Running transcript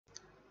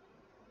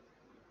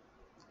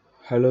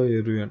Hello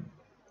everyone.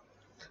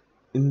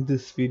 In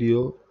this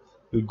video,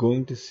 we're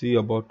going to see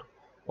about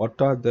what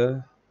are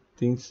the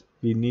things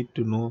we need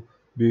to know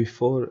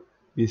before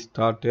we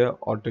start a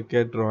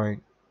AutoCAD drawing.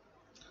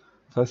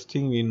 First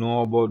thing we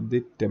know about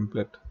the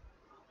template.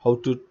 How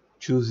to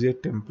choose a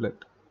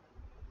template.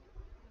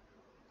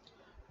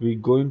 We're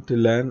going to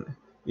learn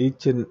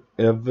each and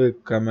every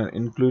command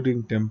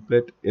including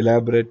template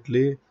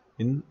elaborately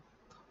in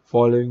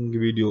following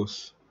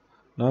videos.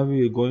 Now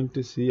we are going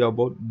to see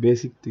about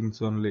basic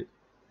things only.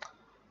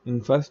 In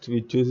first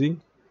we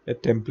choosing a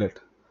template.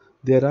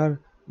 There are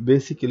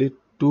basically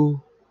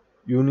two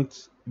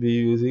units we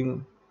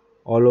using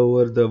all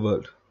over the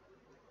world,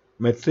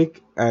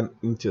 metric and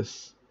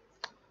inches.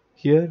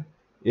 Here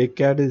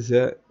AutoCAD is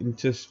a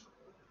inches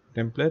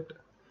template,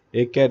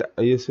 AutoCAD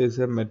ISO is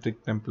a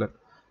metric template.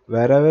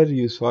 Wherever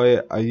you saw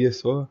a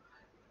ISO,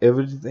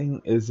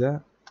 everything is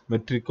a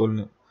metric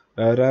only.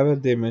 Wherever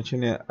they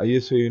mention a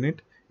ISO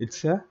unit,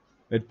 it's a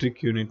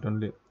metric unit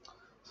only.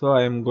 So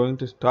I am going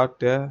to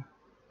start a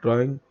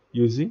drawing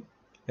using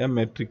a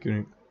metric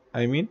unit.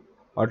 I mean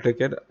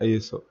AutoCAD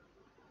ISO.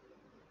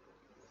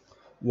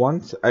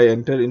 Once I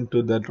enter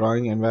into the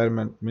drawing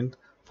environment, means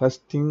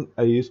first thing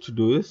I used to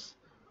do is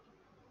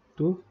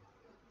to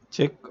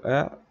check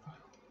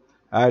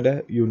add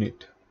a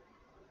unit.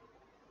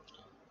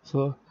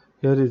 So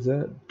here is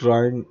a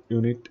drawing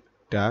unit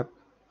tab.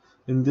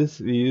 In this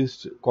we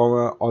used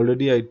comma,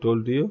 already I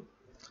told you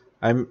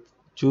I'm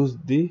choose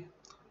the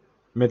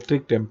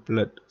metric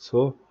template.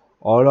 So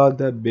all of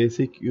the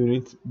basic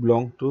units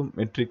belong to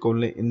metric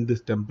only in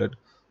this template.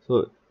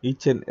 So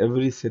each and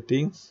every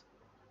settings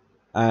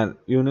and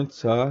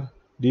units are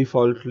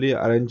defaultly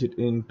arranged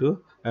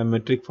into a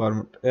metric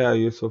format, a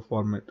ISO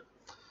format.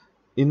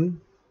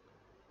 In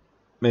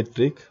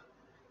metric,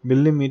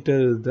 millimeter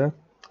is the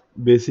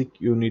basic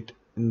unit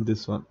in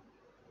this one.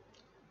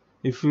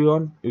 If you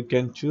want, you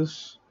can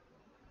choose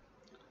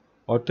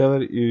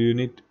whatever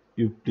unit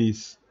you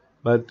please,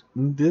 but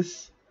in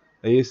this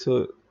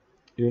ISO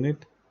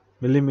unit,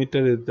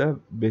 millimeter is the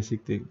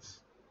basic things.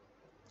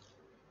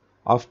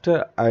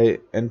 After I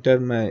enter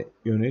my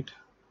unit,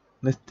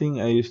 next thing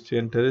I used to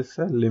enter is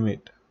a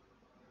limits.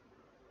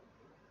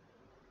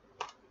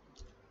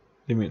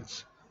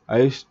 I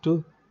used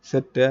to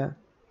set a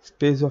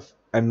space of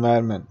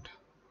environment.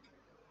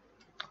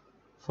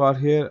 For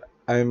here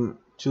I am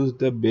choose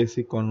the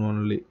basic one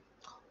only,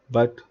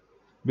 but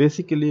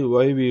basically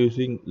why we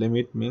using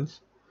limit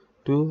means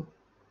to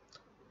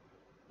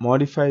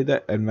modify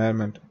the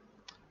environment.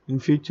 In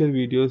future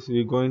videos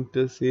we are going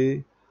to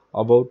see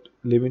about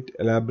limit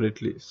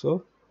elaborately.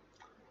 So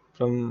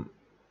from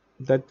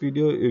that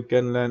video you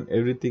can learn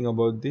everything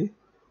about the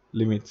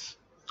limits.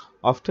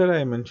 After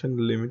I mention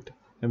the limit,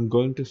 I'm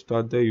going to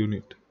start the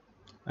unit.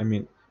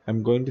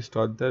 I'm going to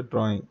start the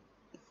drawing.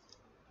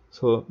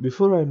 So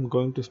before I'm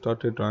going to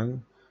start a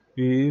drawing,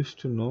 we used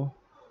to know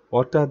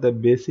what are the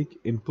basic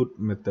input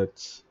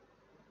methods.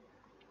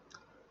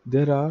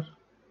 There are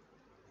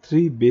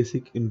three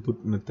basic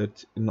input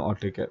methods in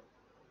AutoCAD.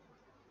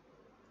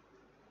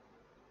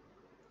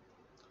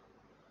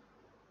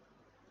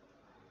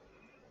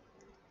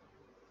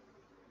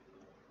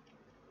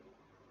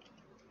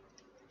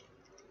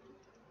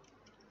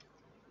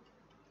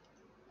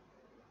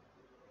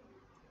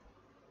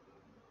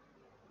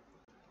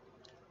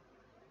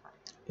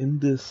 In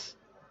this,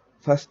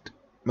 first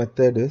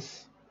method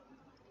is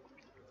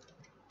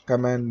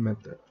command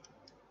method.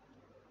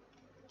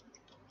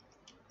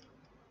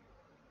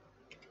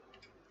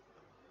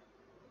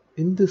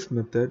 In this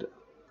method,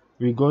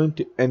 we're going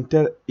to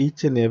enter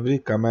each and every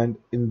command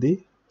in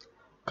the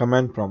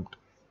command prompt.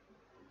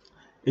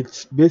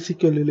 It's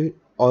basically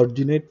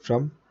originate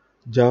from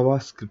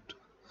JavaScript.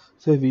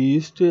 So we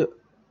used to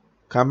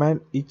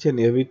command each and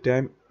every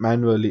time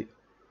manually.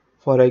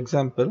 For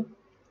example,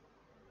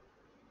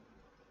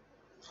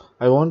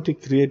 I want to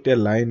create a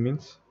line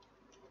means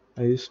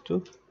I used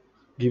to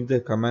give the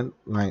command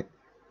line.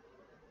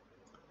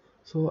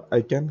 So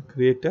I can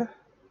create a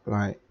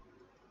line.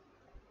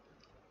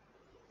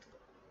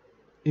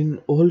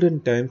 In olden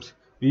times,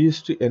 we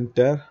used to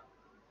enter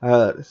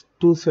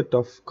two set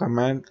of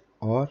command,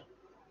 or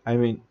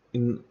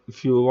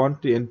if you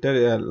want to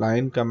enter a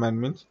line command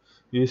means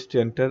you used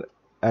to enter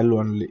L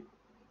only.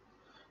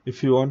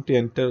 If you want to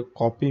enter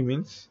copy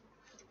means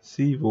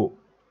CO.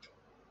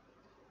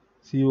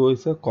 CO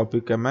is a copy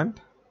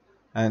command,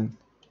 and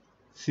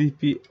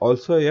CP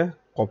also a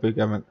copy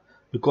command,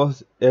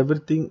 because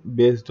everything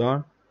based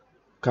on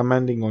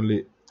commanding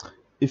only.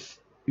 If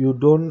you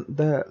don't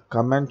the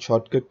command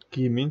shortcut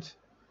key means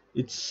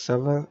it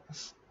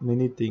serves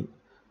many things,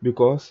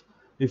 because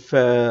if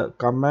a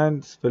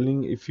command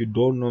spelling if you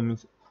don't know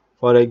means,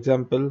 for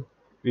example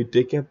we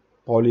take a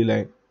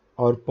polyline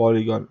or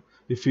polygon,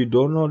 if you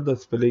don't know the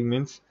spelling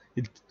means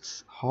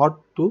it's hard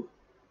to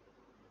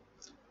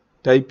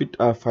type it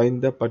or find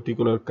the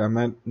particular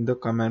command in the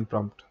command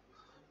prompt.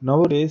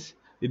 Nowadays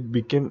it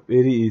became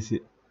very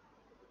easy,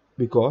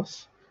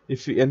 because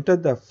if we enter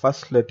the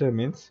first letter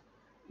means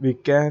we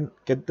can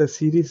get the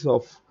series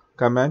of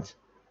commands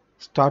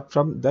start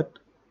from that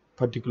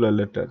particular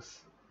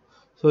letters.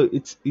 So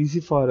it's easy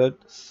for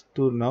us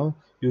to now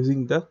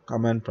using the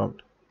command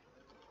prompt.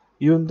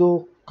 Even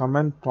though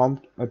command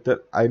prompt method,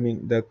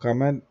 the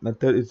command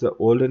method is the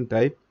olden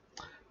type,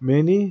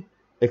 many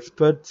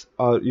experts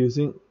are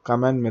using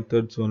command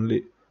methods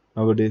only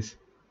nowadays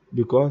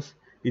because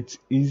it's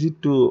easy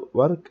to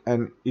work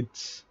and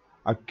it's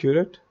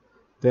accurate.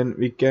 Then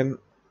we can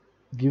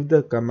give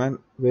the command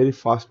very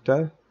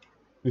faster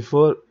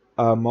before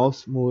a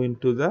mouse move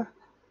into the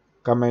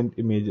command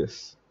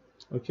images.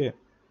 Okay,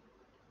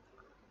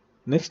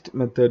 next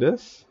method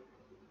is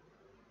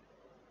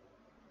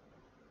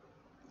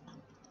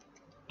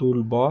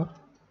toolbar,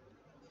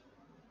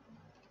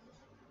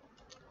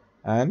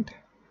 and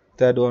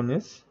third one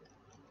is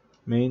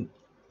main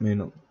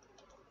menu.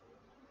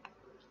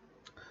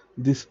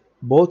 This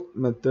both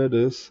method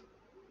is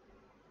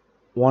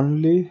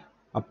only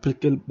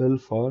applicable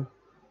for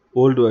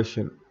old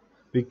version.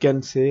 We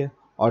can say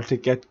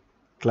AutoCAD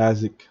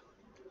Classic.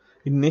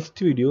 In next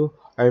video,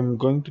 I am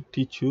going to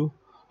teach you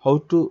how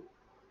to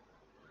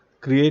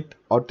create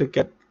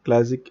AutoCAD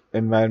Classic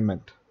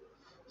environment.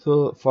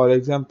 So for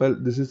example,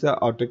 this is a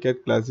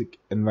AutoCAD Classic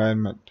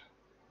environment.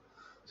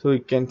 So you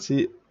can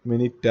see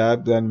many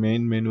tabs and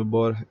main menu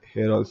bar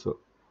here also.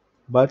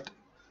 But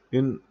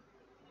in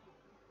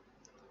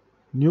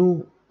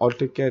new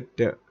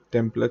AutoCAD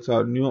templates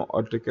or new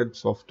AutoCAD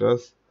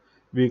softwares,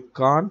 we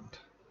can't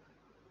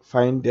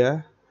find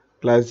a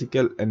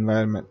classical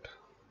environment.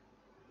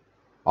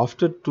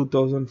 After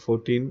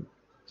 2014,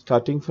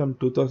 starting from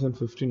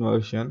 2015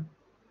 version,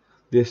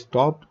 they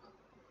stopped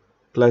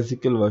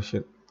classical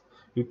version.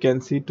 You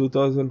can see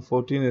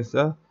 2014 is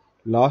the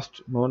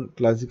last known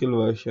classical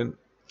version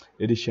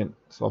edition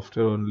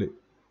software only.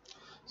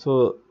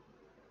 So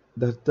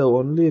that's the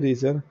only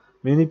reason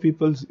many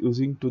people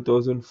using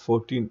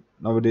 2014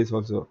 nowadays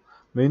also.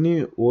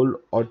 Many old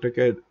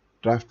AutoCAD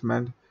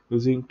draftsmen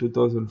using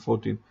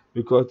 2014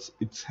 because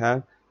it's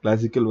have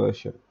classical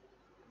version.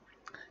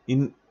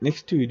 In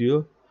next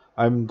video,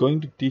 I'm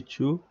going to teach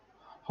you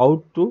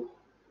how to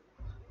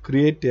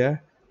create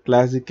a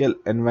classical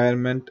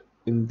environment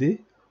in the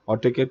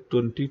AutoCAD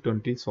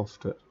 2020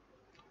 software.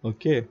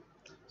 Okay,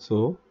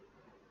 so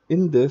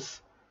in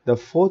this, the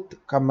fourth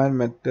command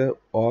method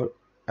or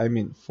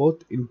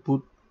fourth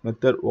input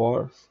method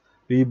was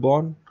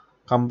reborn,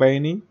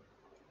 combining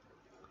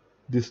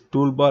this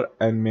toolbar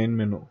and main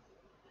menu.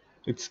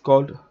 It's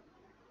called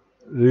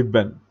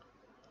ribbon.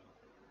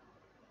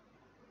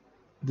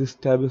 This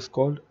tab is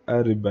called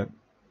a ribbon.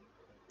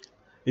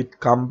 It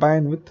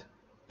combined with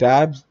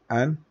tabs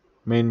and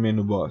main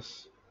menu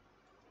bars.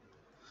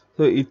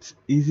 So it's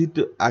easy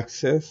to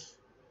access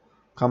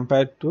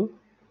compared to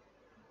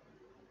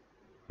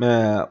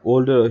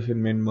older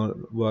version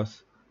menu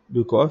bars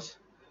because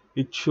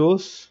it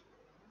shows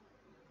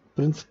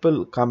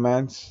principal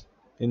commands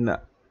in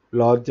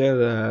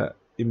larger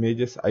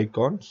images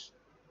icons,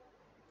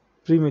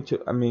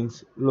 premature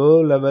means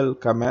low level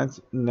commands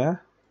in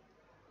a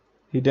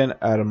hidden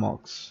arrow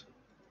marks.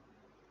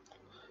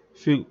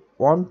 If you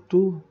want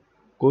to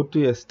go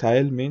to a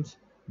style means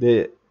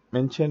they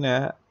mention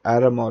a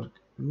arrow mark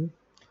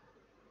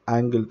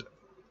angled.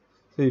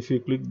 So if you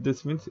click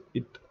this means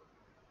it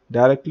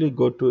directly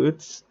go to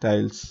its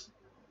styles.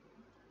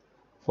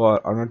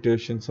 For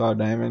annotations or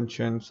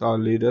dimensions or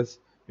leaders,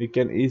 we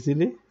can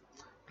easily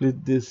click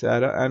this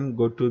arrow and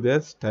go to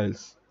their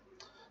styles.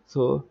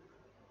 So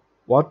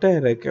what I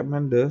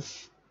recommend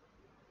is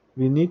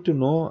we need to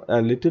know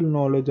a little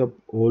knowledge of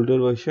older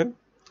version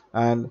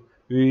and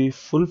we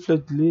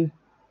full-fledgedly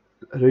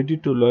ready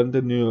to learn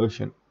the new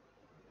version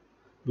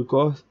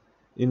because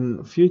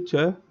in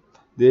future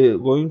they are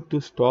going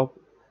to stop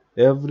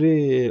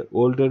every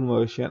older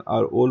version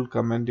or old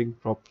commanding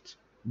props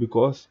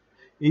because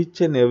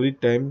each and every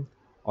time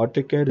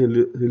AutoCAD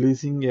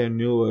releasing a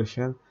new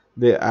version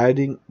they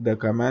adding the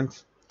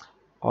commands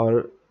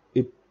or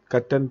it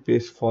cut and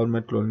paste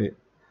format only.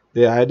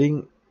 They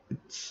adding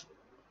its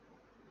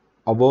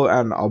above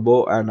and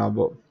above and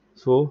above.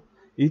 So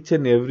each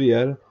and every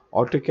year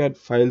AutoCAD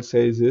file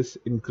size is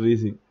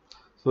increasing.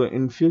 So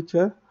in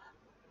future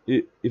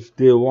if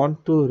they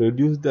want to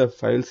reduce the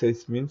file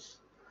size means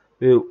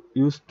they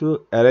used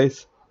to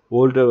erase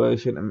older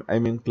version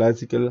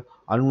classical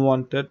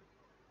unwanted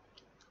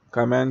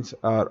commands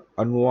or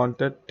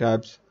unwanted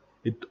tabs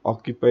it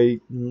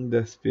occupying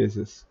the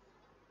spaces.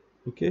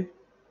 Okay,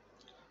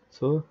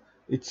 so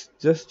it's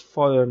just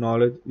for your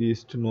knowledge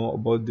is to know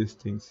about these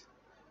things.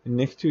 In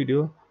next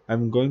video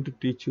I'm going to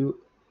teach you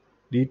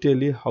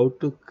detailing how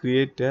to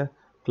create a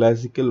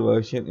classical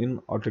version in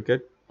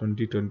AutoCAD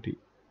 2020.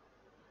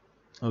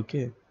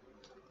 Okay,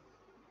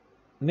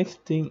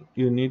 next thing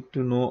you need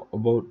to know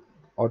about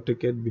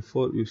AutoCAD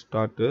before you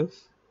start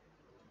is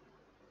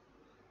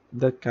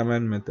the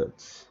command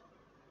methods.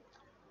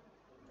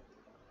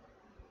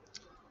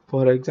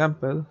 For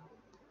example,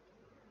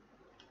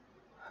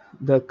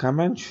 the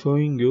command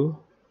showing you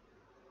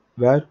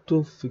where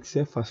to fix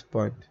a first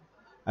point.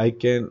 I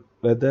can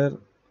whether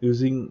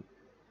using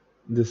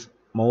this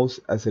mouse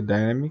as a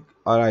dynamic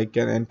or I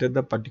can enter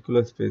the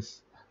particular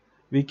space.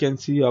 we can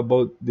see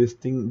about this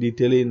thing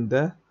detail in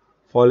the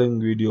following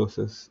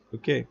videos.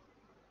 Okay,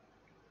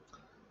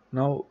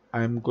 now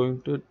I am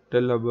going to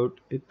tell about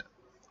it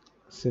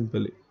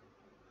simply.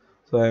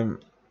 So I am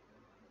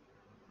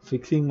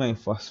fixing my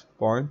first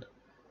point.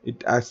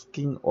 It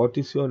asking what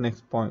is your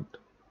next point.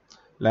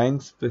 Line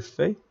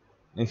specify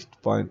next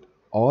point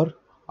or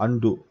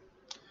undo.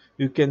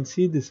 You can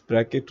see this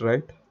bracket,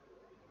 right?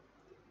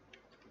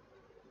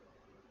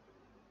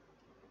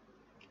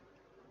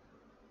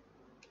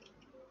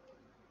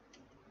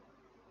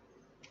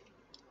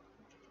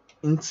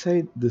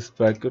 Inside this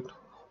bracket,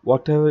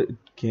 whatever it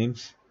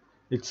comes,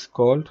 it's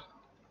called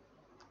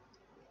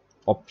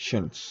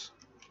options.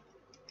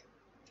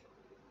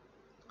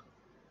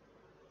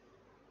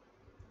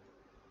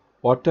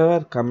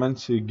 Whatever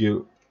commands you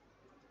give,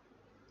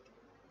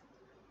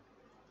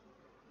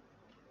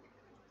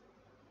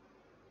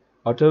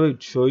 whatever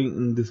it's showing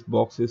in this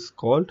box is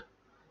called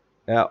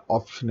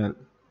optional.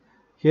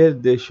 Here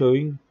they're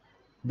showing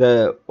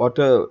the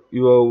whatever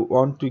you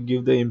want to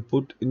give the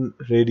input in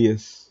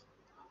radius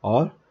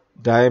or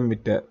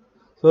diameter.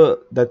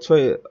 So that's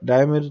why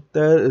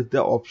diameter is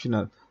the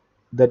optional.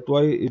 That's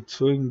why it's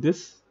showing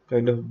this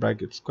kind of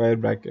bracket, square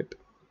bracket.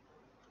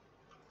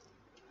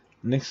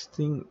 Next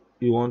thing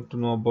you want to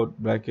know about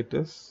bracket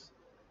is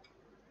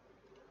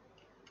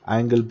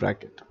angle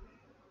bracket.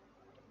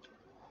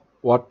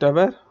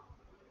 Whatever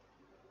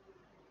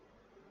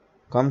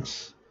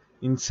comes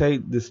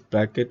inside this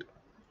bracket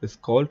is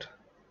called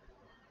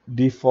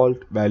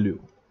default value.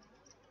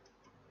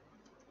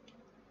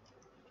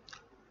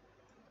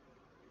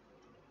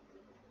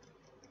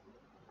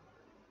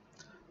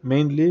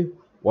 Mainly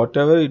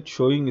whatever it's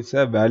showing is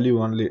a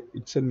value only.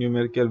 It's a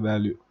numerical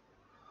value.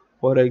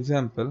 For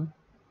example,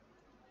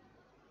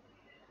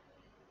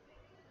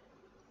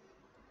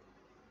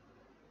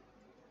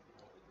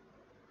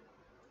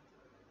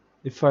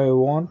 if I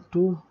want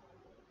to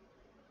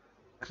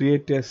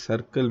create a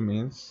circle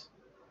means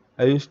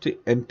I used to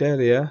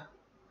enter a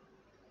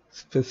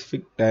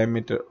specific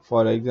diameter.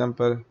 For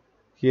example,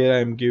 here I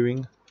am giving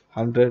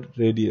 100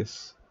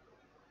 radius.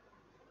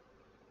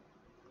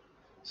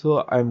 So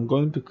I am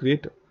going to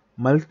create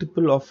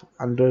multiple of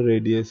 100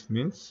 radius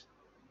means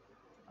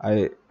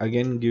I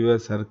again give a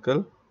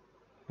circle.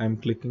 I am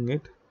clicking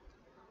it.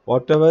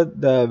 Whatever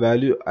the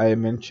value I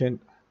mentioned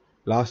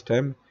last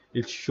time,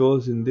 it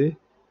shows in the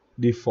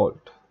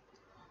default.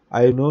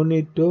 I no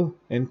need to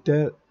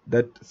enter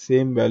that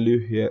same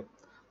value here.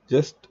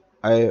 Just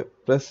I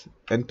press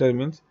enter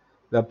means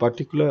the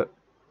particular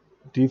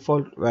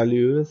default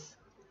value is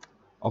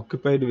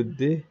occupied with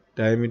the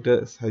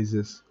diameter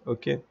sizes.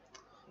 Okay,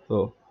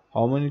 so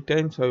how many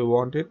times I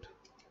want it,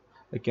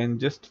 I can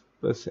just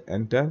press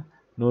enter.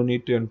 No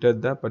need to enter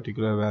the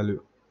particular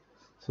value.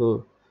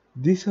 So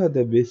these are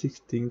the basic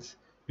things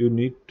you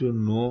need to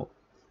know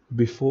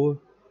before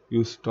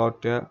you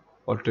start a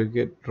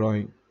AutoCAD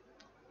drawing.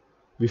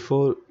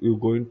 Before you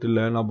going to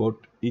learn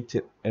about each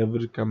and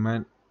every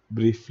command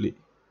briefly.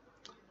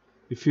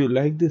 If you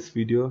like this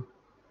video,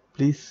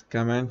 please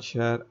comment,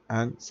 share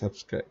and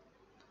subscribe.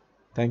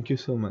 Thank you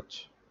so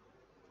much.